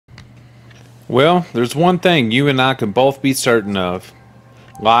Well, there's one thing you and I can both be certain of.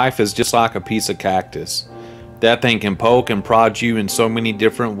 Life is just like a piece of cactus. That thing can poke and prod you in so many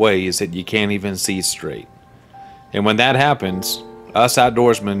different ways that you can't even see straight. And when that happens, us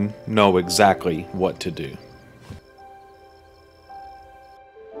outdoorsmen know exactly what to do.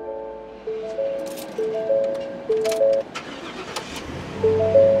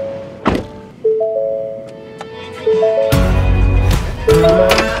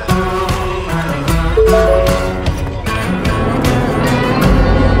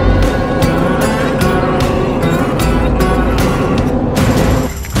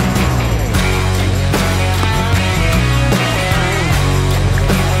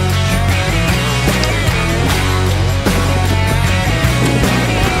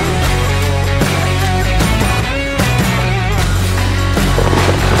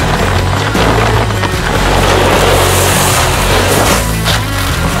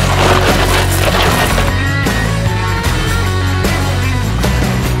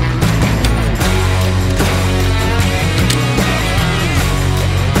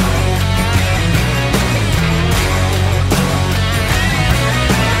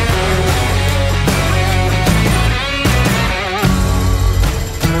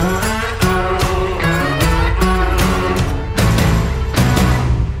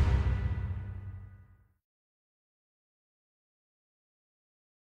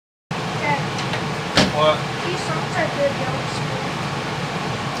 Dad, What? these socks are good, don't school.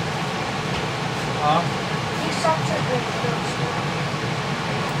 Huh? These socks are good, don't school.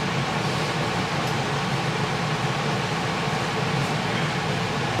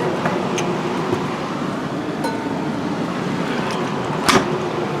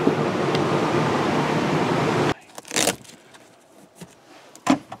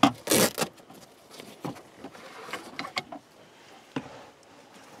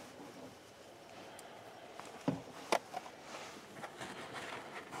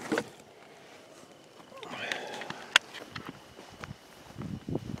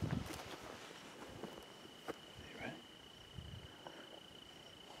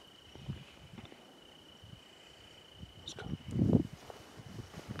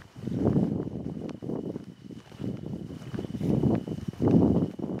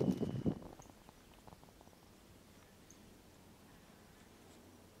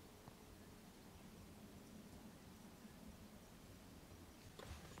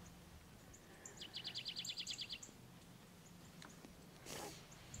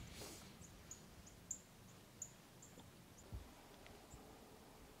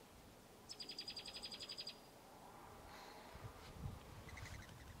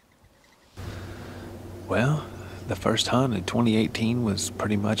 Well, the first hunt in 2018 was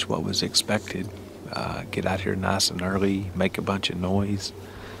pretty much what was expected. Get out here nice and early, make a bunch of noise,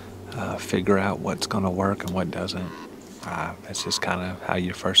 figure out what's going to work and what doesn't. That's just kind of how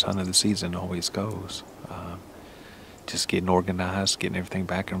your first hunt of the season always goes. Just getting organized, getting everything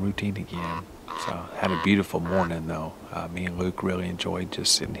back in routine again. So had a beautiful morning though. Me and Luke really enjoyed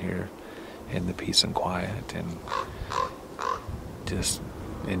just sitting here in the peace and quiet and just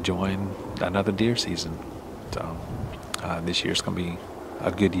enjoying another deer season. So this year's gonna be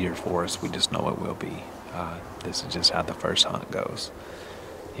a good year for us. We just know it will be. This is just how the first hunt goes.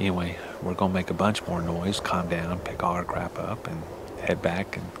 Anyway, we're gonna make a bunch more noise, calm down, pick all our crap up, and head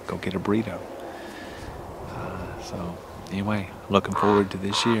back and go get a burrito. So anyway, looking forward to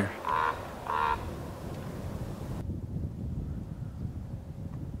this year.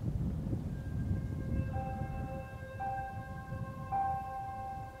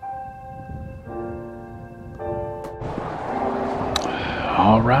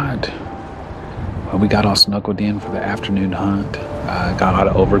 All right. Well, we got all snuggled in for the afternoon hunt. Got a lot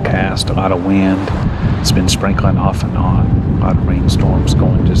of overcast, a lot of wind. It's been sprinkling off and on. A lot of rainstorms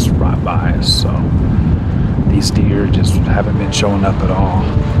going just right by us. So these deer just haven't been showing up at all.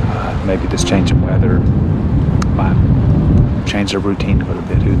 Maybe this change in weather might change their routine a little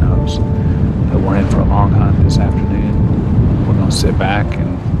bit. Who knows? But we're in for a long hunt this afternoon. We're going to sit back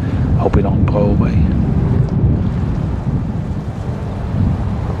and hope we don't blow away.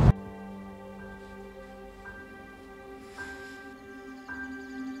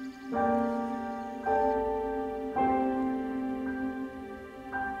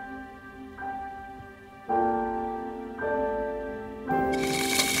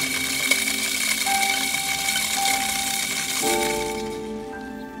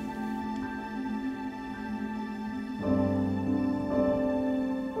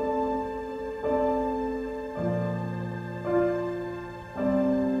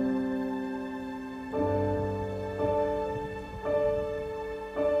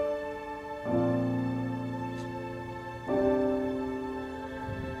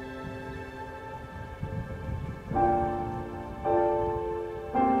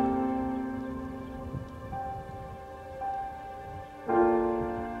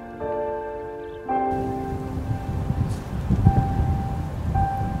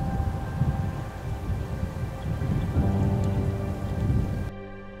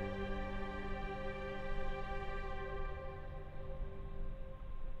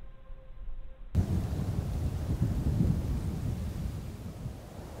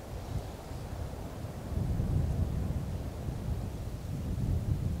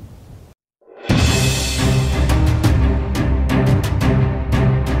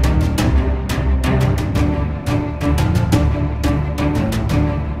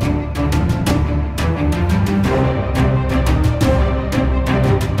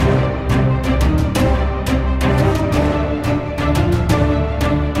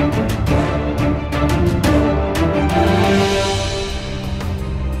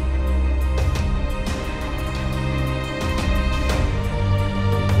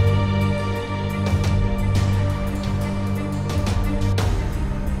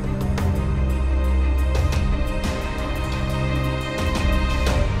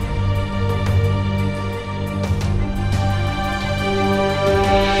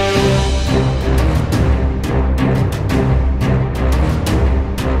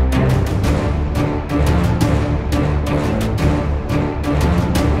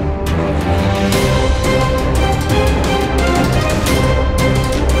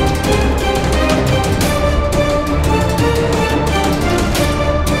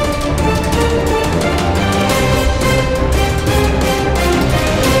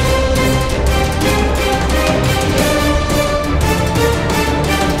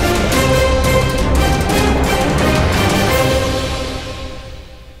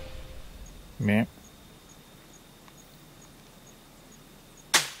 Yeah.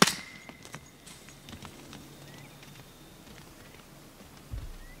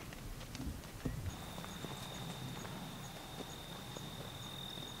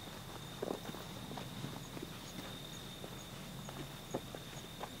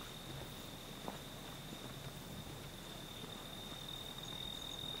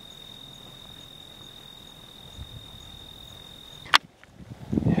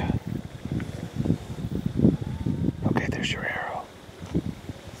 Okay, there's your arrow.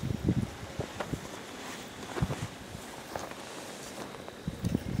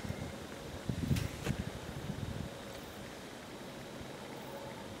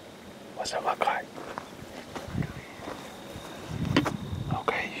 What's it look like?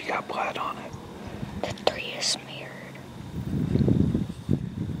 Okay, you got blood on it. The 3 is smeared.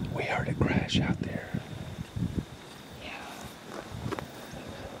 We heard it crash out there. Yeah.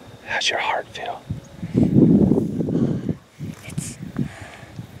 How's your heart feel? It's...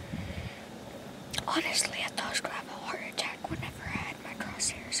 Honestly, I thought I was going to have a heart attack whenever I had my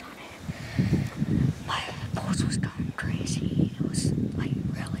crosshairs on it. My pulse was going crazy. It was, like,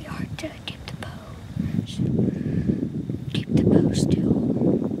 really hard to keep the bow. Keep the bow still.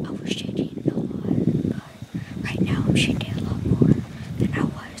 I was shaking a lot, but right now I'm shaking a lot more than I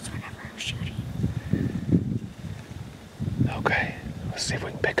was whenever I was shooting. Okay, let's see if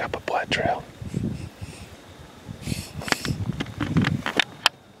we can pick up a blood trail.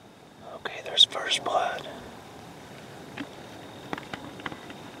 Okay, there's first blood.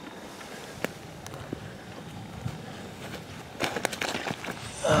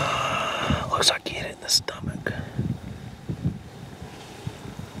 Looks like he hit it in the stomach.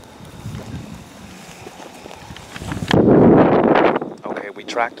 Okay, we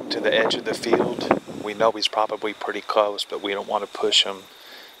tracked him to the edge of the field. We know he's probably pretty close, but we don't want to push him.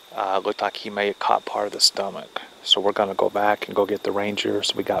 Looked like he may have caught part of the stomach. So we're going to go back and go get the ranger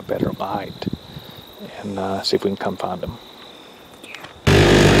so we got better light and see if we can come find him.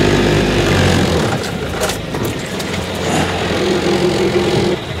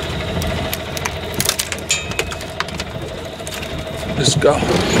 Let's go.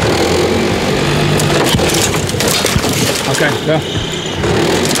 Okay, go.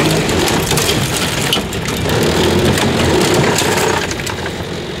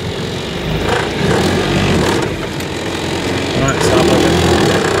 All right, stop up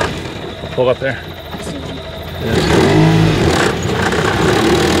there. Pull up there.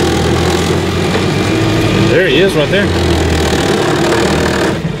 There he is, right there.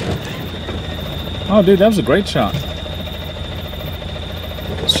 Oh, dude, that was a great shot.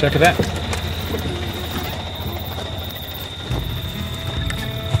 Let's check it out.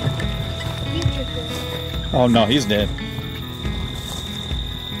 Oh no, he's dead.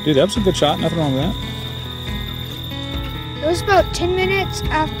 Dude, that was a good shot. Nothing wrong with that. It was about 10 minutes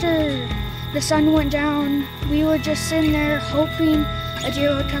after the sun went down. We were just sitting there hoping a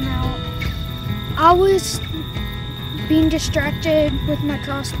deer would come out. I was being distracted with my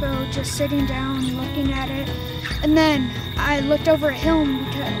crossbow, just sitting down looking at it. And then I looked over at him,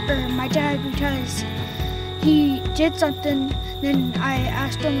 my dad, because he did something. Then I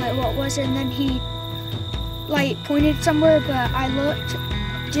asked him like what was it, and then he like pointed somewhere, but I looked,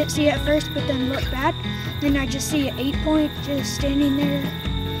 didn't see it at first, but then looked back. Then I just see an 8-point just standing there.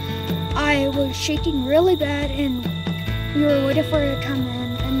 I was shaking really bad, and we were waiting for it to come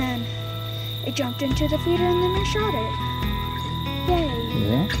in, and then it jumped into the feeder, and then I shot it. Yay.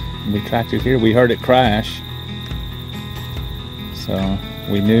 Yeah, we tracked it here. We heard it crash. So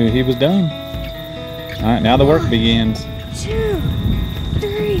we knew he was done. All right, now the work begins. 2,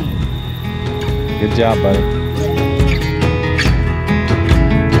 3. Good job, buddy.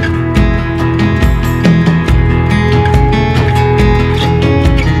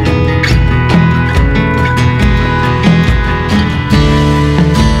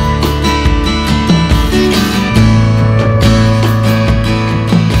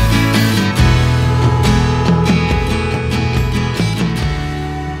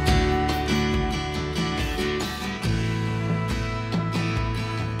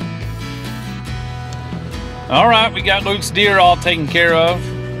 All right, we got Luke's deer all taken care of.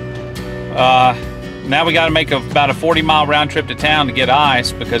 Now we got to make about a 40-mile round trip to town to get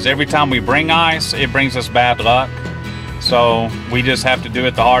ice, because every time we bring ice, it brings us bad luck. So we just have to do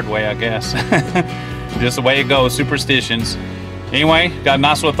it the hard way, I guess. Just the way it goes, superstitions. Anyway, got a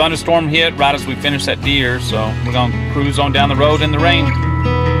nice little thunderstorm hit right as we finished that deer, so we're gonna cruise on down the road in the rain.